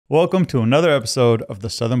Welcome to another episode of the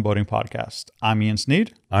Southern Boating Podcast. I'm Ian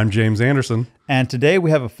Sneed. I'm James Anderson. And today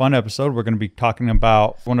we have a fun episode. We're going to be talking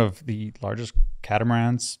about one of the largest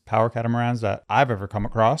catamarans, power catamarans that I've ever come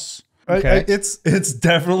across. Okay. It's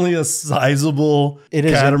definitely a sizable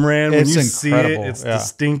catamaran. When you see it, it's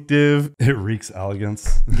distinctive. It reeks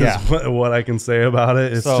elegance. That's what I can say about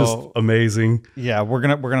it. It's just amazing. Yeah, we're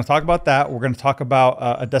gonna talk about that. We're gonna talk about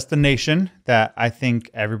a destination that I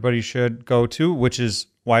think everybody should go to, which is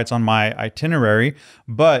why it's on my itinerary.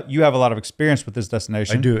 But you have a lot of experience with this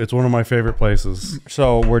destination. I do. It's one of my favorite places.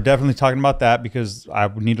 So we're definitely talking about that because I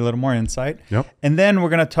would need a little more insight. Yep. And then we're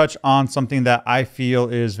going to touch on something that I feel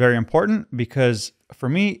is very important because for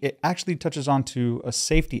me, it actually touches onto a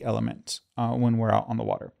safety element when we're out on the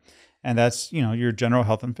water. And that's, your general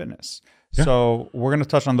health and fitness. Yeah. So we're going to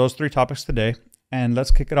touch on those three topics today. And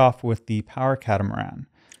let's kick it off with the power catamaran.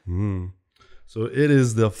 So it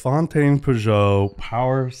is the Fountaine Pajot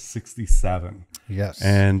Power 67. Yes.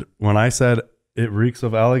 And when I said it reeks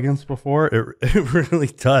of elegance before, it really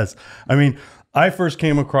does. I mean, I first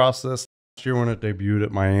came across this last year when it debuted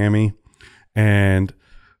at Miami, and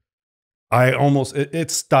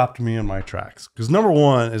it stopped me in my tracks. Because number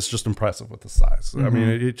one, it's just impressive with the size. I mean,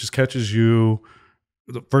 it just catches you.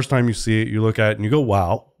 The first time you see it, you look at it and you go,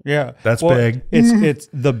 wow. Yeah. That's big. It's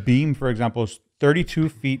the beam, for example, is 32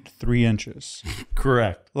 feet 3 inches.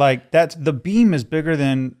 Correct. Like the beam is bigger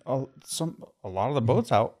than a lot of the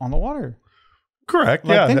boats out on the water. Correct.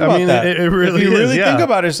 Like, think about that. It really if you really is, think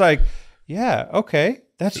about it, it's like, yeah, okay,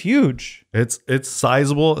 that's huge. It's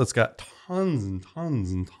sizable. It's got tons and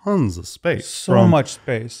tons and tons of space. So much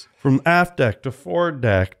space. From aft deck to forward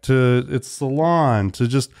deck to its salon to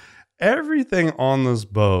just everything on this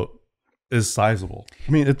boat is sizable.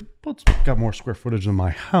 I mean, it's got more square footage than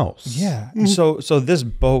my house. Yeah. So this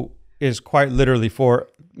boat is quite literally for,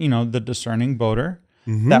 the discerning boater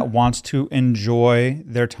that wants to enjoy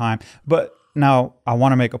their time. But now I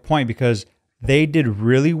want to make a point because they did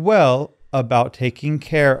really well about taking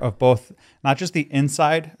care of both, not just the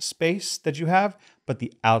inside space that you have, but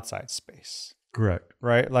the outside space. Correct.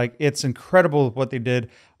 Right? Like, it's incredible what they did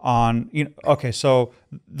on, okay, so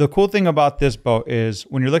the cool thing about this boat is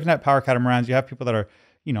when you're looking at power catamarans, you have people that are,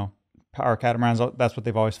 power catamarans, that's what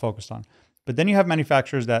they've always focused on. But then you have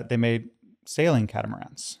manufacturers that they made sailing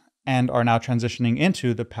catamarans and are now transitioning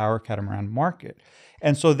into the power catamaran market.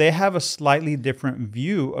 And so they have a slightly different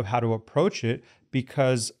view of how to approach it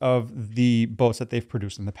because of the boats that they've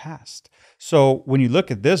produced in the past. So when you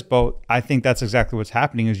look at this boat, I think that's exactly what's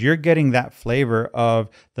happening is you're getting that flavor of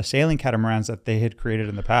the sailing catamarans that they had created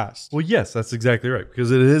in the past. Well, yes, that's exactly right.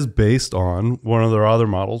 Because it is based on one of their other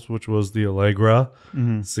models, which was the Allegra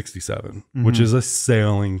 67, which is a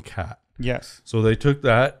sailing cat. Yes. So they took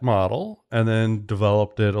that model and then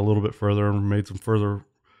developed it a little bit further and made some further,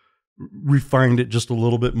 refined it just a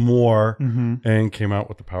little bit more and came out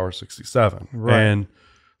with the Power 67. Right. And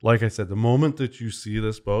like I said, the moment that you see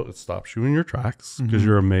this boat, it stops you in your tracks because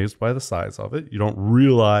you're amazed by the size of it. You don't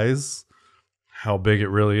realize how big it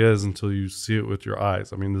really is until you see it with your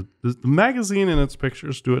eyes. I mean, the magazine and its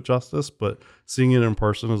pictures do it justice, but seeing it in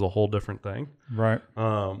person is a whole different thing. Right.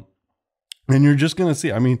 And you're just going to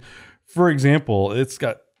see, I mean, for example, it's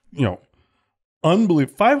got,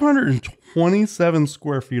 unbelievable 527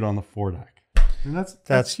 square feet on the foredeck. And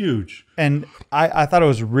that's huge. And I thought it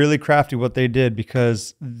was really crafty what they did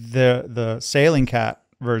because the sailing cat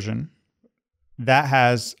version that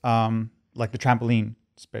has like the trampoline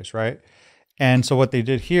space, right? And so what they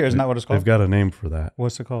did here isn't that what it's called? They've got a name for that.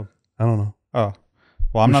 What's it called? I don't know. Oh,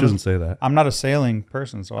 well, I shouldn't say that. I'm not a sailing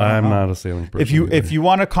person, so I'm not a sailing person. If you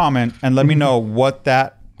want to comment and let me know what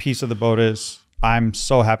that piece of the boat is, I'm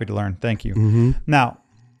so happy to learn. Thank you. Now,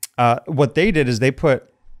 what they did is they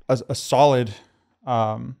put a solid,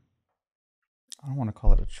 I don't want to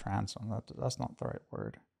call it a transom. That's not the right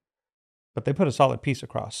word. But they put a solid piece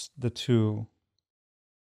across the two.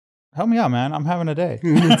 Help me out, man. I'm having a day.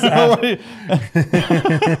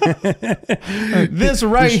 This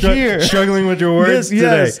right here. Struggling with your words today.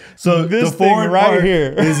 Yes. So this the forward right part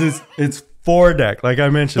here is it's foredeck, like I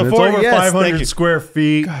mentioned. It's over 500 square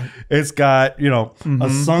feet. God. It's got, a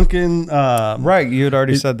sunken... right, you had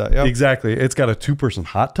already said that. Yep. Exactly. It's got a 2-person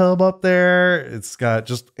hot tub up there. It's got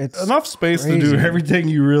just enough space to do everything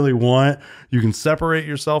you really want. You can separate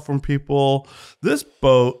yourself from people. This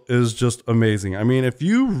boat is just amazing. I mean, if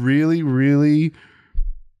you really, really...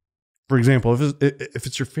 For example, if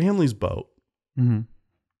it's your family's boat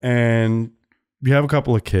and you have a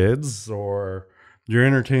couple of kids or you're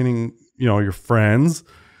entertaining... your friends,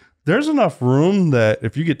 there's enough room that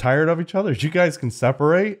if you get tired of each other, you guys can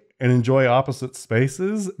separate and enjoy opposite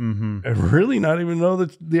spaces and really not even know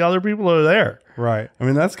that the other people are there. Right. I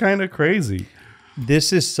mean, that's kind of crazy.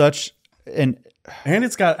 This is such an... And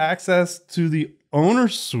it's got access to the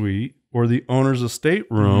owner's suite or the owner's estate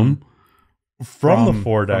room from the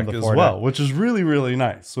foredeck as well, which is really, really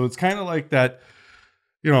nice. So it's kind of like that,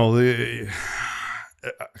 you know, the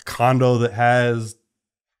condo that has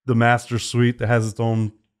the master suite that has its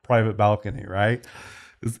own private balcony, right?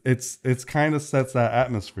 It's kind of sets that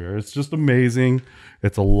atmosphere. It's just amazing.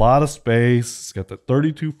 It's a lot of space. It's got the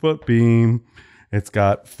 32-foot beam. It's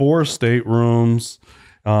got 4 staterooms.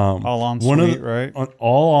 All en suite, right?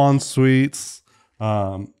 All en suites.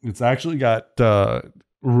 It's actually got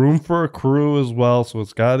room for a crew as well. So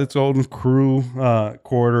it's got its own crew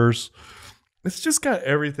quarters. It's just got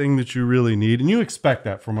everything that you really need. And you expect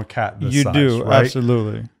that from a cat this size, do, right?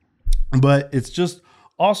 Absolutely. But it's just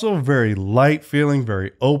also very light feeling,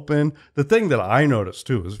 very open. The thing that I noticed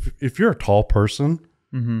too is if you're a tall person,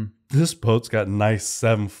 this boat's got nice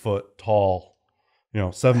 7-foot tall,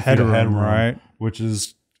 7 feet of headroom, right? Which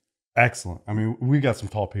is excellent. I mean, we got some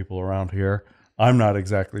tall people around here. I'm not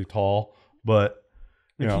exactly tall, but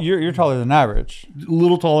you're taller than average. A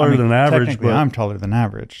little taller than average. Technically, but I'm taller than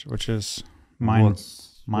average, which is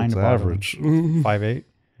what's average? 5'8".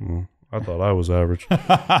 I thought I was average.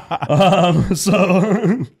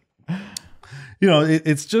 So,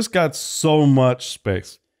 it's just got so much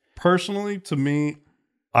space. Personally, to me,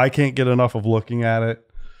 I can't get enough of looking at it.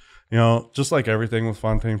 Just like everything with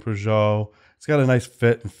Fountaine Pajot, it's got a nice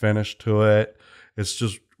fit and finish to it. It's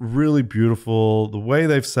just really beautiful. The way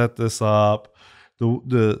they've set this up,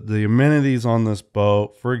 the amenities on this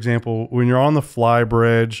boat. For example, when you're on the fly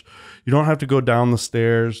bridge, you don't have to go down the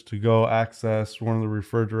stairs to go access one of the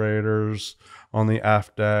refrigerators on the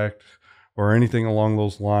aft deck or anything along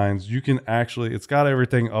those lines. You can actually, it's got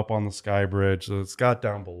everything up on the sky bridge. So it's got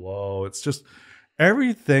down below. It's just,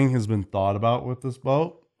 everything has been thought about with this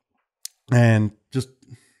boat. And just,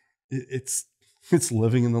 it's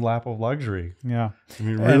living in the lap of luxury. Yeah. I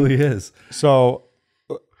mean, it really is. So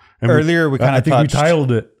earlier we kind of we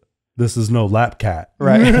titled it, "This is no lap cat."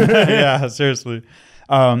 Right. Yeah, seriously.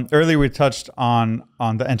 Earlier we touched on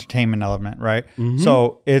the entertainment element, right?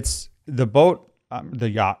 So it's the boat, the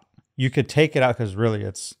yacht. You could take it out because really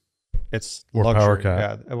it's luxury. Power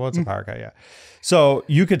cat. Yeah. Well, it's a power cat. Yeah. So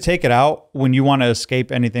you could take it out when you want to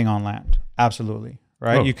escape anything on land. Absolutely.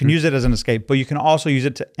 Right. Oh, you can use it as an escape, but you can also use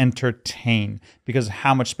it to entertain because of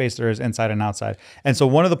how much space there is inside and outside. And so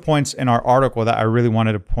one of the points in our article that I really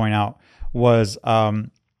wanted to point out was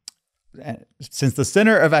since the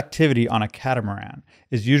center of activity on a catamaran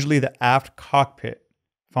is usually the aft cockpit,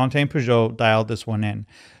 Fountaine Pajot dialed this one in.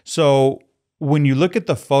 So when you look at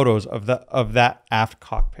the photos of that aft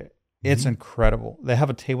cockpit, it's incredible. They have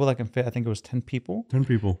a table that can fit, I think it was 10 people. 10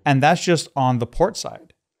 people. And that's just on the port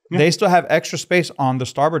side. Yeah. They still have extra space on the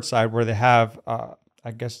starboard side where they have,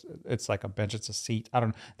 I guess it's like a bench, it's a seat. I don't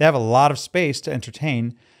know. They have a lot of space to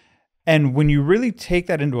entertain. And when you really take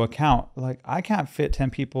that into account, like I can't fit 10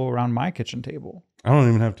 people around my kitchen table. I don't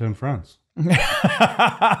even have 10 friends.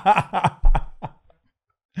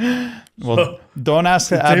 Well, don't ask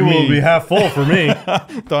to add me. The table will be half full for me.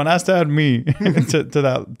 Don't ask to add me to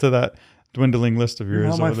that dwindling list of yours. You're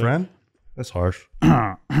not my friend? That's harsh.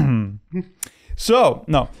 So,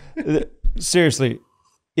 no, seriously,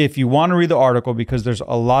 if you want to read the article, because there's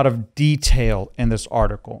a lot of detail in this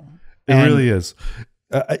article. It really is.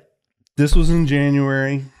 This was in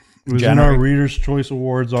January. It was in our Reader's Choice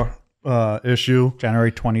Awards issue.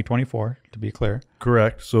 January 2024, to be clear.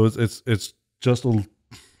 Correct. So it's just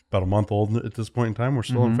about a month old at this point in time. We're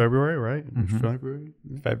still in February, right? February?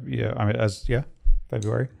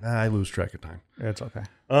 February. I lose track of time. It's okay.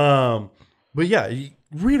 But yeah,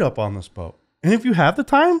 read up on this boat. And if you have the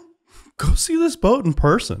time, go see this boat in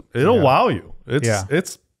person. It'll wow you.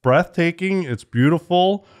 It's breathtaking. It's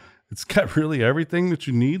beautiful. It's got really everything that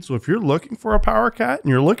you need. So if you're looking for a power cat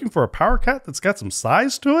and you're looking for a power cat that's got some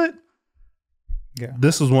size to it,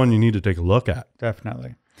 this is one you need to take a look at.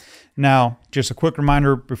 Definitely. Now, just a quick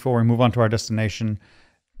reminder before we move on to our destination.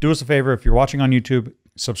 Do us a favor. If you're watching on YouTube,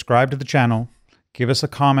 subscribe to the channel. Give us a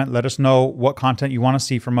comment. Let us know what content you want to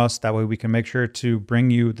see from us. That way we can make sure to bring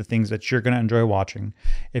you the things that you're going to enjoy watching.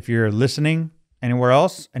 If you're listening anywhere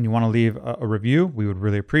else and you want to leave a review, we would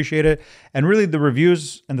really appreciate it. And really the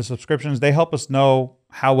reviews and the subscriptions, they help us know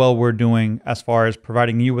how well we're doing as far as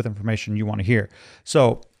providing you with information you want to hear.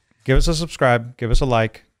 So give us a subscribe, give us a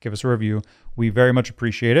like, give us a review. We very much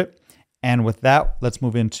appreciate it. And with that, let's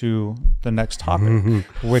move into the next topic,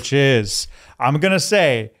 which is, I'm going to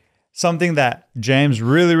say, something that James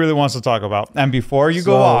really, really wants to talk about. And before you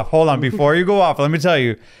go off, hold on, before you go off, let me tell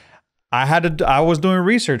you, I was doing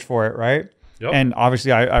research for it, right? Yep. And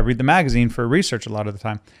obviously I read the magazine for research a lot of the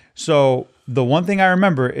time. So the one thing I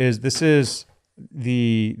remember is this is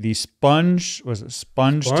the Sponge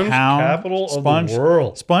Sponge Town capital of the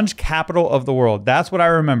world. Sponge capital of the world. That's what I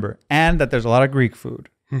remember. And that there's a lot of Greek food.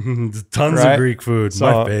 Tons right? of Greek food. So,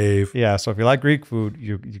 my fave. Yeah, so if you like Greek food,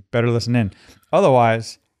 you better listen in.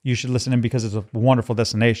 Otherwise, you should listen in because it's a wonderful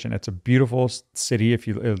destination. It's a beautiful city if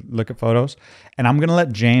you look at photos. And I'm going to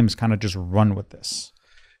let James kind of just run with this.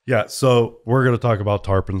 Yeah, so we're going to talk about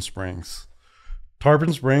Tarpon Springs.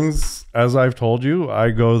 Tarpon Springs, as I've told you,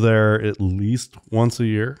 I go there at least once a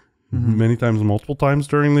year, many times, multiple times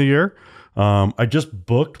during the year. I just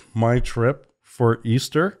booked my trip for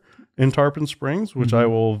Easter in Tarpon Springs, which I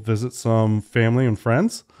will visit some family and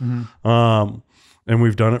friends. And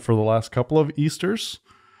we've done it for the last couple of Easters.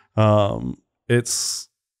 It's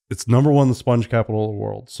number one, the sponge capital of the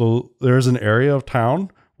world. So there's an area of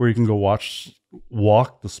town where you can go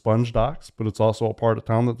walk the sponge docks, but it's also a part of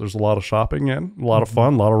town that there's a lot of shopping in, a lot of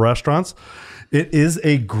fun, a lot of restaurants. It is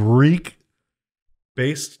a Greek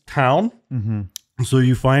based town. So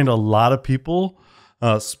you find a lot of people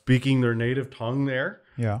speaking their native tongue there.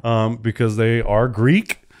 Yeah. Because they are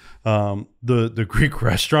Greek. The Greek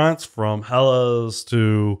restaurants, from Hellas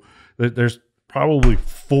to, there's probably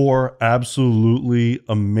 4 absolutely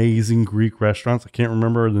amazing Greek restaurants. I can't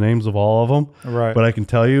remember the names of all of them, Right. but I can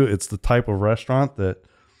tell you it's the type of restaurant that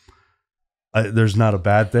there's not a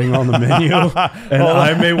bad thing on the menu, and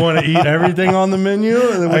I may want to eat everything on the menu,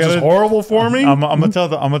 which is horrible for me. I'm gonna tell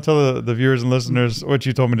the viewers and listeners what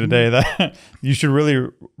you told me today, that you should really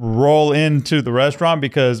roll into the restaurant,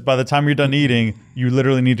 because by the time you're done eating, you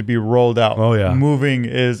literally need to be rolled out. Oh yeah, moving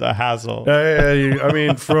is a hassle. I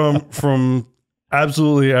mean, from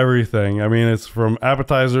absolutely everything. I mean, it's from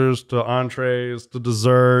appetizers to entrees to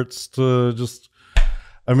desserts to just,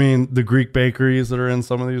 I mean, the Greek bakeries that are in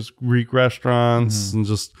some of these Greek restaurants, and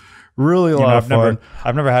just really a lot of fun.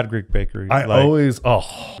 I've never had Greek bakery. I've had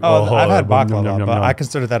baklava, but I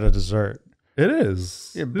consider that a dessert. It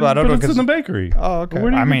is. Yeah, but I don't know, it's in the bakery. Oh, okay.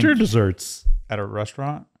 Where do you get your desserts? At a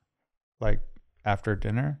restaurant, like after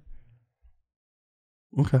dinner.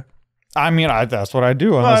 Okay. I mean, that's what I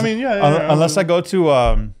do. Unless, unless I go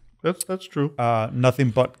to that's true. Nothing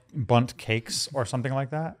but bunt cakes or something like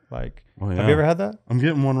that. Like, yeah. Have you ever had that? I'm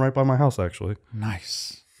getting one right by my house, actually.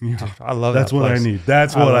 Nice. Yeah. Dude, I love that's that what place. I need.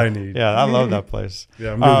 That's what I need. Yeah, I love that place.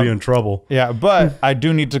 Yeah, I'm gonna be in trouble. Yeah, but I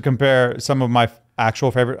do need to compare some of my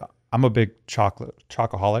actual favorite. I'm a big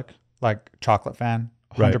chocoholic, like chocolate fan,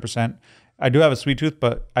 100%. Right. I do have a sweet tooth,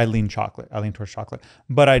 but I lean towards chocolate.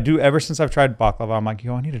 But I do, ever since I've tried baklava, I'm like,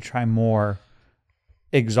 I need to try more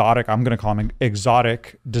exotic. I'm going to call them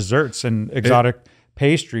exotic desserts and exotic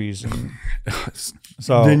pastries. And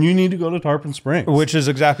so then you need to go to Tarpon Springs, which is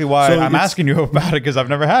exactly why I'm asking you about it, because I've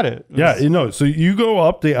never had it. Yeah, so you go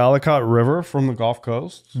up the Ellicott River from the Gulf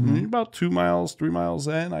Coast, about 2 miles, 3 miles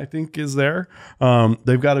in, I think, is there.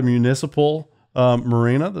 They've got a municipal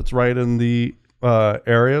marina that's right in the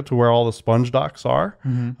area to where all the sponge docks are.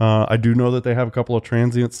 I do know that they have a couple of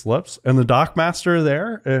transient slips, and the dock master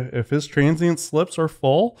there, if his transient slips are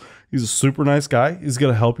full, he's a super nice guy. He's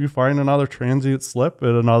going to help you find another transient slip at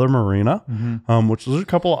another marina, which there's a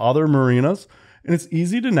couple of other marinas, and it's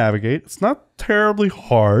easy to navigate. It's not terribly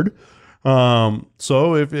hard.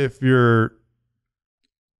 So if you're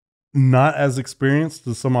not as experienced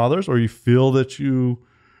as some others, or you feel that you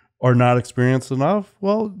are not experienced enough,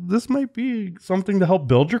 well, this might be something to help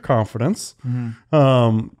build your confidence,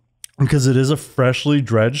 because it is a freshly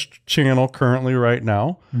dredged channel currently right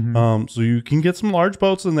now. So you can get some large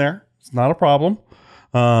boats in there. It's not a problem.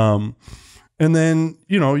 And then,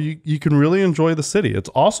 you can really enjoy the city. It's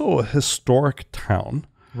also a historic town.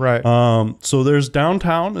 Right. So there's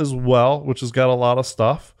downtown as well, which has got a lot of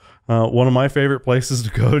stuff. One of my favorite places to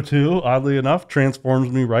go to, oddly enough, transforms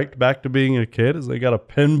me right back to being a kid, is they got a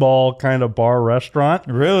pinball kind of bar restaurant.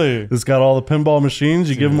 Really? It's got all the pinball machines.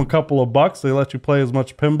 You give them a couple of bucks, they let you play as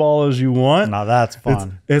much pinball as you want. Now that's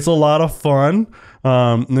fun. It's a lot of fun.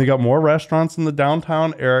 And they got more restaurants in the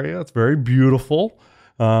downtown area. It's very beautiful.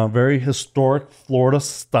 Very historic Florida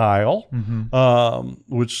style,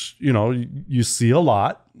 which, you see a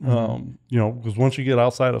lot, because once you get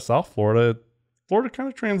outside of South Florida kind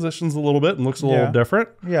of transitions a little bit and looks a little different.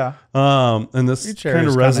 Yeah. And this kind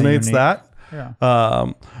of resonates that. Yeah.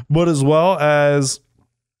 But as well as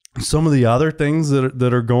some of the other things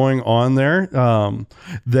that are going on there,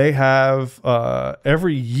 they have,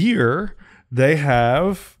 every year they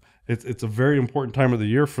have It's a very important time of the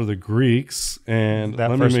year for the Greeks, and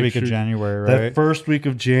That first week of January, right? That first week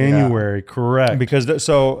of January, correct? Because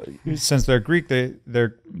since they're Greek,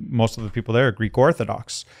 they're most of the people there are Greek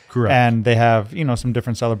Orthodox, correct? And they have some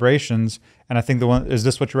different celebrations. And I think the one is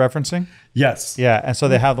this what you're referencing? Yes. Yeah, and so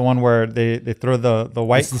they have the one where they throw the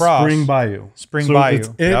white cross. Spring Bayou.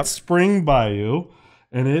 Bayou. It's Spring Bayou,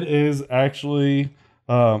 and it is actually.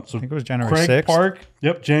 So I think it was January Craig 6th. Park.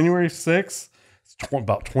 Yep, January 6th.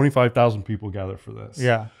 About 25,000 people gather for this.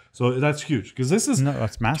 Yeah. So that's huge because that's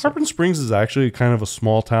massive. Tarpon Springs is actually kind of a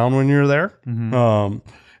small town when you're there, and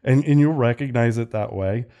you'll recognize it that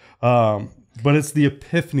way. But it's the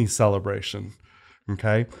Epiphany celebration.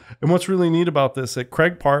 Okay, and what's really neat about this at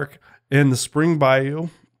Craig Park in the Spring Bayou,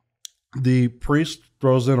 the priest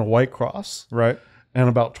throws in a white cross, right, and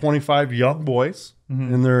about 25 young boys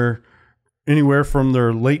in their anywhere from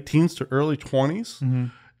their late teens to early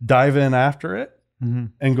 20s dive in after it.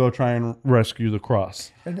 And go try and rescue the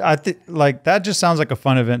cross. I think that just sounds like a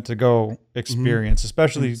fun event to go experience,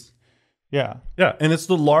 especially, yeah. And it's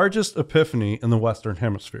the largest epiphany in the Western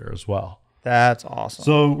Hemisphere as well. That's awesome.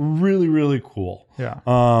 So really, really cool. Yeah.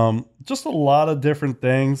 Just a lot of different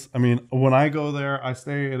things. I mean, when I go there, I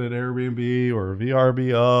stay at an Airbnb or a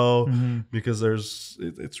VRBO because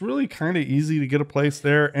it's really kind of easy to get a place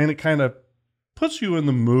there, and it kind of puts you in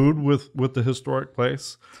the mood with the historic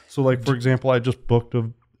place. So like, for example, I just booked a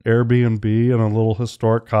Airbnb in a little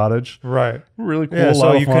historic cottage. Right. Really cool. Yeah,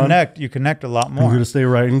 so you connect a lot more. I'm going to stay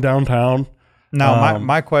right in downtown. Now,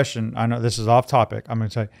 my question, I know this is off topic. I'm going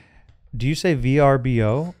to tell you, do you say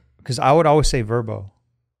VRBO? Because I would always say Verbo.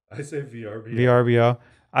 I say VRBO. VRBO.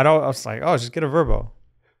 I was like, just get a Verbo.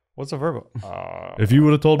 What's a Verbo? If you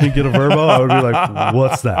would have told me get a Verbo, I would be like,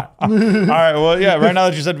 what's that? All right. Well, yeah, right now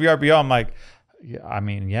that you said VRBO, I'm like, yeah, I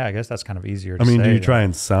mean, yeah, I guess that's kind of easier to say. Do you try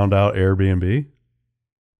and sound out Airbnb?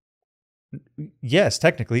 Yes,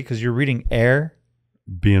 technically, because you're reading Air.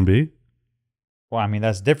 B&B? Well, I mean,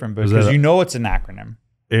 that's different, but because it's an acronym.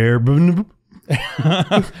 Airbnb?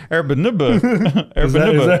 Airbnb.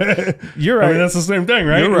 You're right. I mean, that's the same thing,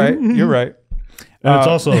 right? You're right. And it's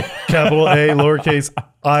also capital A, lowercase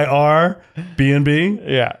IR, B&B.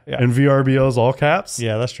 Yeah. And VRBO is all caps.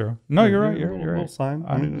 Yeah, that's true. No, you're right. You're right. Sign.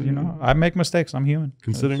 I make mistakes. I'm human.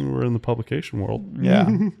 Considering we're in the publication world. Yeah.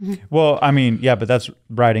 Well, I mean, yeah, but that's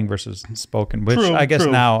writing versus spoken, which I guess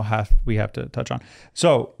now we have to touch on.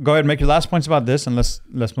 So go ahead and make your last points about this, and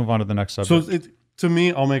let's move on to the next subject. So to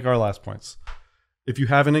me, I'll make our last points. If you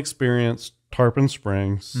haven't experienced Tarpon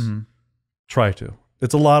Springs, try to.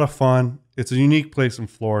 It's a lot of fun. It's a unique place in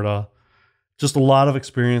Florida. Just a lot of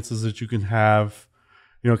experiences that you can have.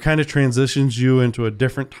 Kind of transitions you into a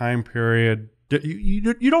different time period.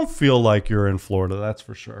 You don't feel like you're in Florida, that's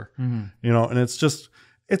for sure. And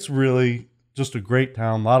it's really just a great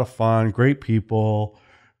town, a lot of fun, great people,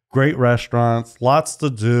 great restaurants, lots to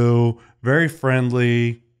do, very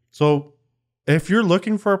friendly. So if you're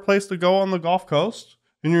looking for a place to go on the Gulf Coast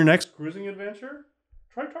in your next cruising adventure,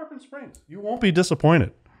 try Tarpon Springs. You won't be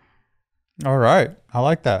disappointed. All right, I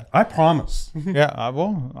like that. I promise. Yeah,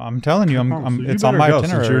 I'm telling you, it's on my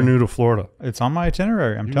itinerary. Since you're new to Florida, it's on my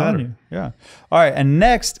itinerary. I'm telling you. Yeah. All right, and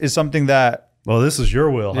next is something that. Well, this is your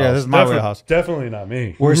wheelhouse. Yeah, this is my wheelhouse. Definitely not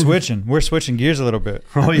me. We're switching gears a little bit.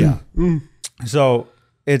 Oh yeah. So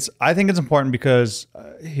I think it's important because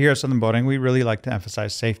here at Southern Boating, we really like to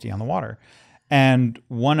emphasize safety on the water, and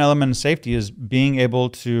one element of safety is being able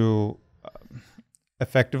to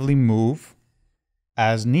effectively move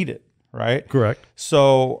as needed. Right? Correct.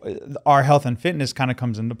 So our health and fitness kind of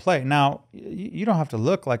comes into play. Now, you don't have to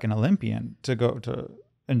look like an Olympian to go to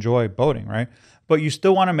enjoy boating, right? But you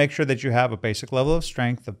still want to make sure that you have a basic level of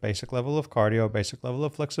strength, a basic level of cardio, a basic level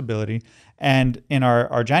of flexibility. And in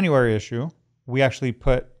our January issue, we actually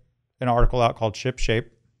put an article out called Ship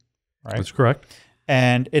Shape, right? That's correct.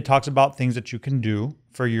 And it talks about things that you can do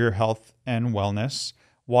for your health and wellness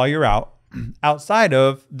while you're out, outside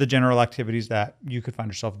of the general activities that you could find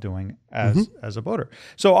yourself doing as a boater.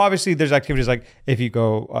 So obviously there's activities like if you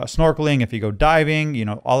go snorkeling, if you go diving,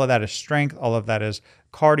 all of that is strength, all of that is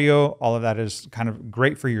cardio, all of that is kind of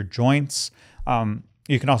great for your joints.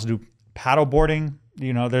 You can also do paddle boarding.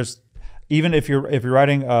 There's even if you're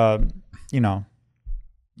riding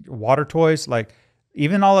water toys, like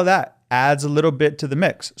even all of that adds a little bit to the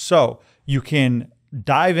mix. So you can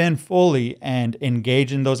dive in fully and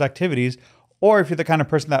engage in those activities. Or if you're the kind of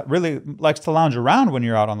person that really likes to lounge around when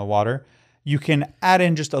you're out on the water, you can add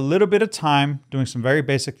in just a little bit of time doing some very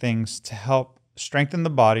basic things to help strengthen the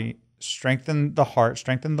body, strengthen the heart,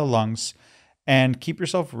 strengthen the lungs, and keep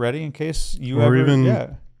yourself ready in case you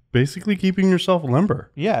basically keeping yourself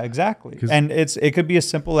limber. Yeah, exactly. And it could be as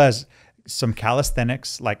simple as some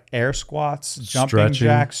calisthenics like air squats, jumping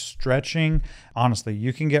jacks, stretching. Honestly,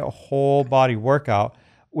 you can get a whole body workout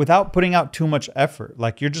without putting out too much effort.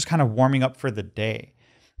 Like you're just kind of warming up for the day.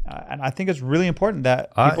 And I think it's really important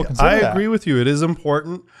that people consider that. I agree with you. It is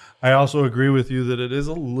important. I also agree with you that it is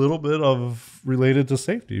a little bit of related to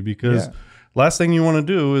safety, because last thing you want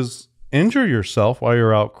to do is injure yourself while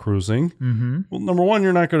you're out cruising. Well, number one,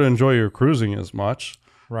 you're not going to enjoy your cruising as much.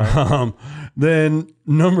 Right. Then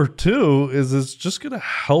number two is it's just going to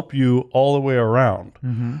help you all the way around,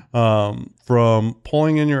 from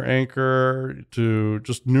pulling in your anchor to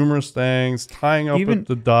just numerous things, tying up at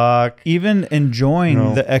the dock, even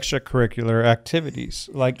enjoying the extracurricular activities,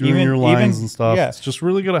 like doing your lines and stuff. Yeah. It's just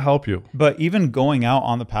really going to help you. But even going out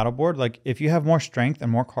on the paddleboard, like if you have more strength and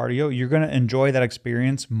more cardio, you're going to enjoy that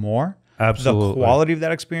experience more. Absolutely. The quality of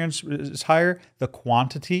that experience is higher. The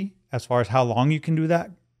quantity, as far as how long you can do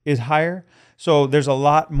that, is higher. So there's a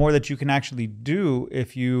lot more that you can actually do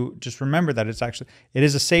if you just remember that it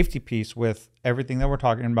is a safety piece with everything that we're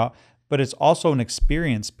talking about, but it's also an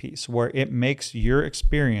experience piece where it makes your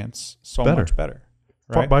experience so much better.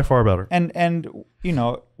 Right? By far better. And you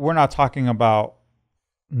know, we're not talking about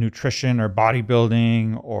nutrition or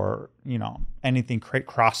bodybuilding or, you know, anything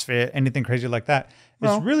CrossFit, anything crazy like that.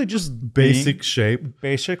 It's really just basic shape,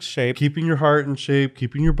 keeping your heart in shape,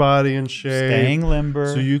 keeping your body in shape, staying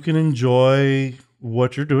limber, so you can enjoy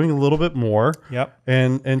what you're doing a little bit more. Yep.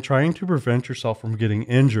 And trying to prevent yourself from getting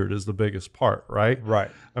injured is the biggest part, right? Right.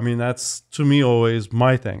 I mean, that's to me always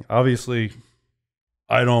my thing. Obviously,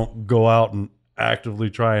 I don't go out and actively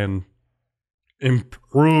try and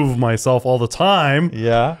improve myself all the time.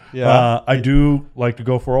 Yeah. I do like to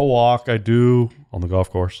go for a walk. I do on the golf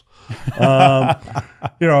course.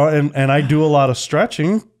 You know, and I do a lot of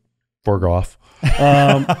stretching for golf.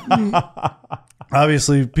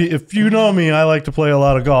 Obviously, if you know me, I like to play a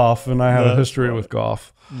lot of golf, and I have a history with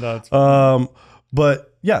golf. That's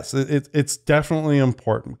but yes, it's definitely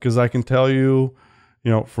important, because I can tell you, you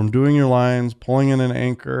know, from doing your lines, pulling in an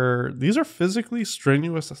anchor, these are physically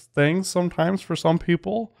strenuous things sometimes for some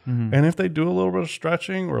people. And if they do a little bit of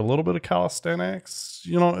stretching or a little bit of calisthenics,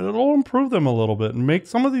 you know, it'll improve them a little bit and make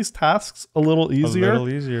some of these tasks a little easier.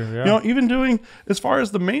 Yeah. You know, even doing as far as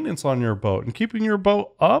the maintenance on your boat and keeping your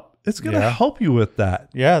boat up, it's going to help you with that.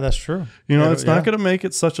 Yeah, that's true. You know, it's not going to make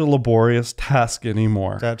it such a laborious task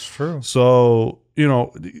anymore. That's true. So, you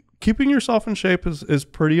know, keeping yourself in shape is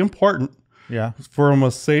pretty important. Yeah. From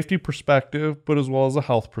a safety perspective, but as well as a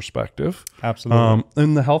health perspective. Absolutely.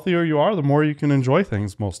 And the healthier you are, the more you can enjoy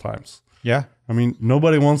things most times. Yeah. I mean,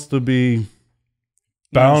 nobody wants to be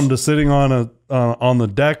bound to sitting on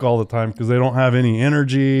the deck all the time because they don't have any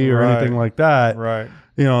energy or anything like that. Right.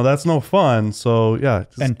 You know, that's no fun. So yeah,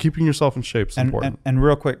 just keeping yourself in shape is important. And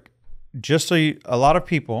real quick, just so a lot of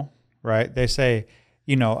people, right, they say,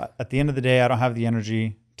 you know, at the end of the day, I don't have the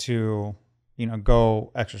energy to, you know,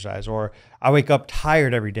 go exercise, or I wake up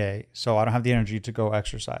tired every day, so I don't have the energy to go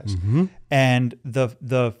exercise. And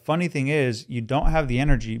the funny thing is, you don't have the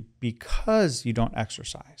energy because you don't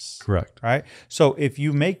exercise. Correct. Right? So if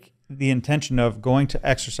you make the intention of going to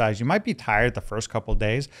exercise, you might be tired the first couple of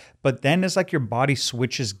days, but then it's like your body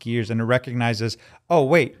switches gears and it recognizes, oh,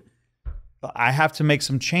 wait, I have to make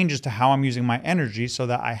some changes to how I'm using my energy so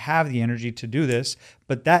that I have the energy to do this.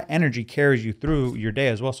 But that energy carries you through your day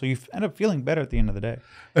as well. So you end up feeling better at the end of the day.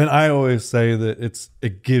 And I always say that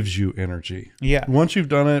it gives you energy. Yeah. Once you've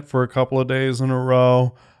done it for a couple of days in a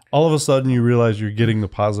row, all of a sudden you realize you're getting the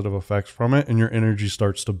positive effects from it and your energy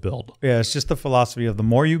starts to build. Yeah, it's just the philosophy of the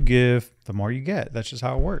more you give, the more you get. That's just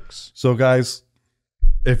how it works. So guys,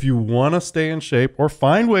 if you want to stay in shape or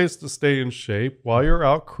find ways to stay in shape while you're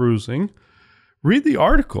out cruising, read the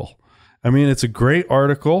article. I mean, it's a great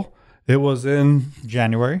article. It was in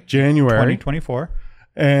January 2024.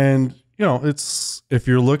 And, you know, it's, if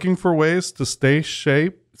you're looking for ways to stay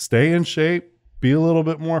in shape, be a little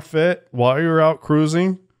bit more fit while you're out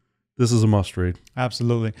cruising, this is a must read.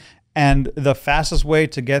 Absolutely. And the fastest way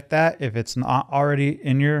to get that, if it's not already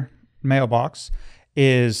in your mailbox,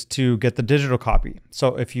 is to get the digital copy.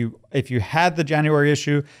 So if you had the January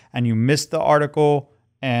issue and you missed the article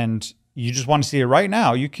and you just want to see it right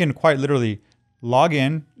now, you can quite literally log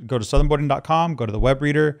in, go to southernboating.com, go to the web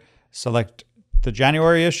reader, select the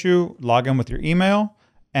January issue, log in with your email,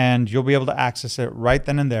 and you'll be able to access it right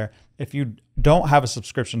then and there. If you don't have a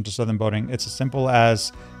subscription to Southern Boating, it's as simple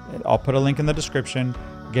as, I'll put a link in the description,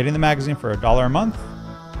 getting the magazine for $1 a month,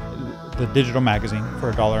 the digital magazine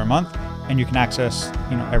for $1 a month, and you can access,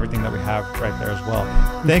 you know, everything that we have right there as well.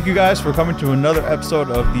 Thank you guys for coming to another episode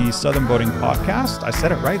of the Southern Boating Podcast. I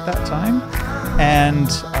said it right that time, and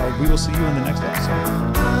we will see you in the next episode.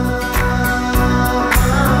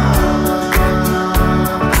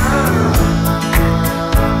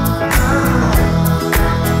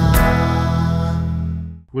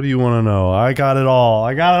 What do you want to know? I got it all.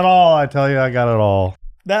 I got it all. I tell you, I got it all.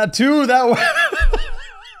 That too. That way.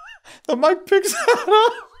 The mic picks that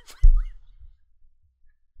up.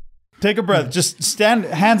 Take a breath. Just stand.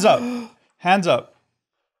 Hands up. Hands up.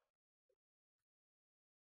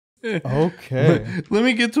 Okay. Let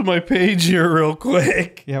me get to my page here real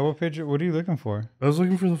quick. Yeah. What page? What are you looking for? I was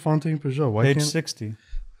looking for the Fountaine Pajot. Why Page can't... 60.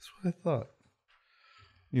 That's what I thought.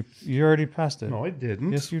 You already passed it. No, I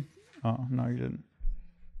didn't. Yes, you. Oh no, you didn't.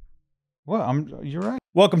 Well, you're right.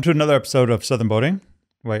 Welcome to another episode of Southern Boating.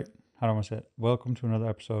 Wait, how do I want to say it? Welcome to another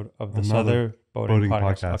episode of the Southern Boating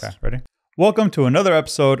Podcast. Okay, ready? Welcome to another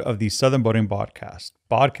episode of the Southern Boating Podcast.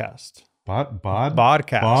 Podcast.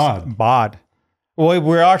 Podcast. Bod. Well,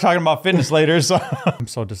 we are talking about fitness later, so I'm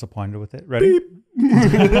so disappointed with it. Ready?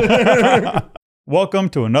 Welcome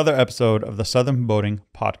to another episode of the Southern Boating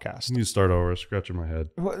Podcast. You start over, scratching my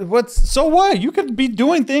head. So what? You could be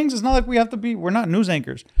doing things. It's not like we have to be. We're not news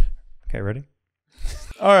anchors. Okay, ready?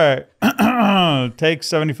 All right. Take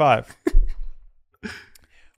 75.